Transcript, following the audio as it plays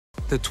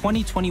The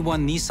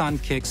 2021 Nissan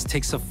Kicks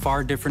takes a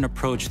far different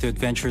approach to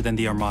adventure than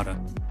the Armada.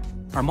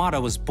 Armada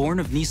was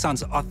born of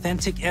Nissan's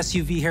authentic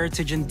SUV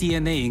heritage and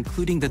DNA,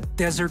 including the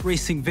desert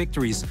racing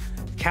victories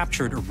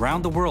captured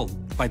around the world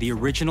by the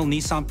original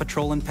Nissan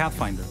Patrol and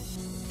Pathfinder.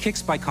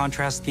 Kicks, by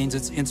contrast, gains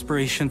its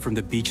inspiration from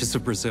the beaches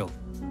of Brazil,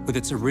 with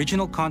its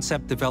original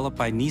concept developed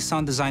by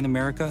Nissan Design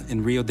America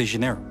in Rio de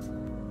Janeiro.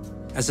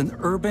 As an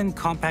urban,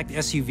 compact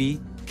SUV,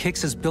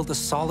 Kicks has built a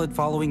solid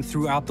following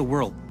throughout the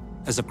world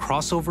as a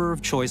crossover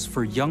of choice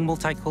for young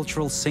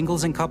multicultural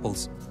singles and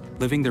couples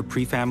living their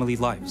pre-family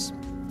lives.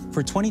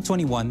 For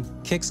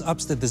 2021, Kicks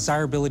ups the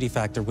desirability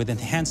factor with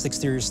enhanced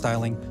exterior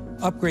styling,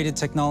 upgraded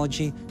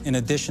technology, and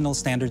additional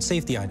standard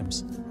safety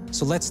items.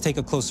 So let's take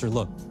a closer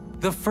look.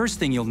 The first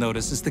thing you'll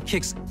notice is the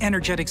Kicks'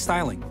 energetic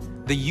styling.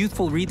 The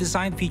youthful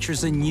redesign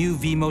features a new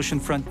V-Motion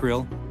front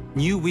grille,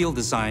 new wheel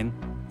design,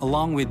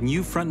 along with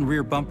new front and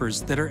rear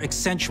bumpers that are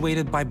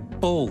accentuated by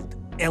bold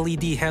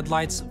LED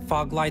headlights,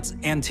 fog lights,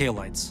 and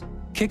taillights.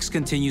 Kicks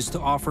continues to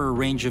offer a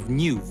range of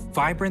new,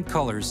 vibrant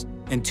colors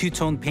and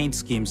two-tone paint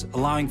schemes,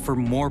 allowing for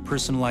more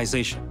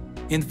personalization.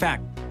 In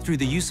fact, through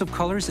the use of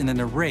colors and an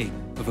array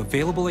of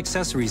available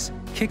accessories,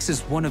 Kicks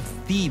is one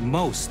of the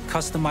most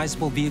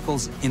customizable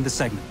vehicles in the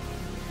segment.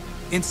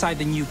 Inside,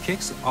 the new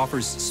Kicks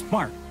offers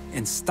smart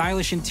and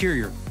stylish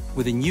interior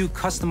with a new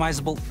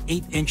customizable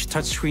 8-inch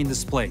touchscreen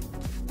display,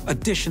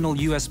 additional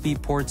USB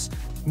ports,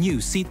 new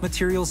seat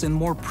materials, and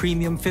more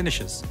premium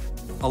finishes,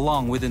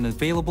 along with an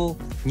available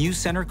new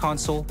center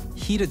console,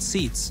 heated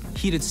seats,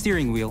 heated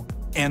steering wheel,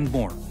 and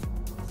more.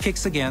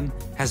 Kicks again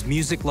has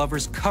music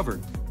lovers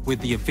covered with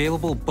the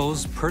available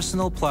Bose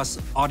Personal Plus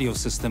audio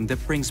system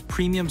that brings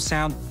premium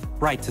sound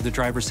right to the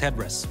driver's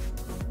headrest.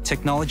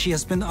 Technology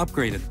has been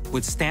upgraded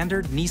with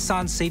standard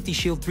Nissan Safety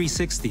Shield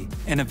 360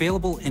 and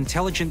available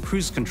intelligent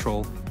cruise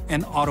control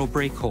and auto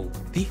brake hold.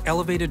 The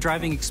elevated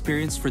driving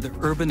experience for the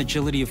urban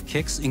agility of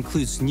Kicks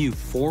includes new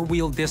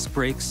 4-wheel disc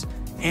brakes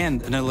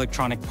and an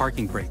electronic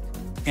parking brake.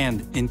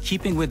 And in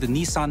keeping with the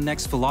Nissan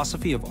Next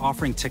philosophy of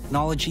offering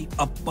technology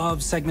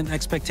above segment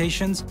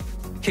expectations,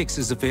 Kicks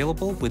is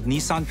available with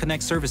Nissan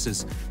Connect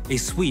services, a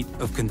suite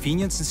of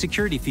convenience and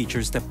security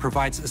features that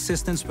provides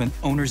assistance when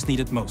owners need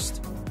it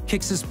most.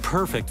 Kicks is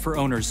perfect for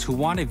owners who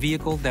want a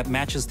vehicle that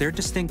matches their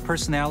distinct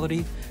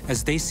personality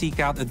as they seek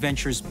out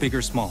adventures big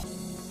or small.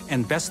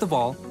 And best of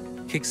all,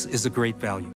 Kicks is a great value.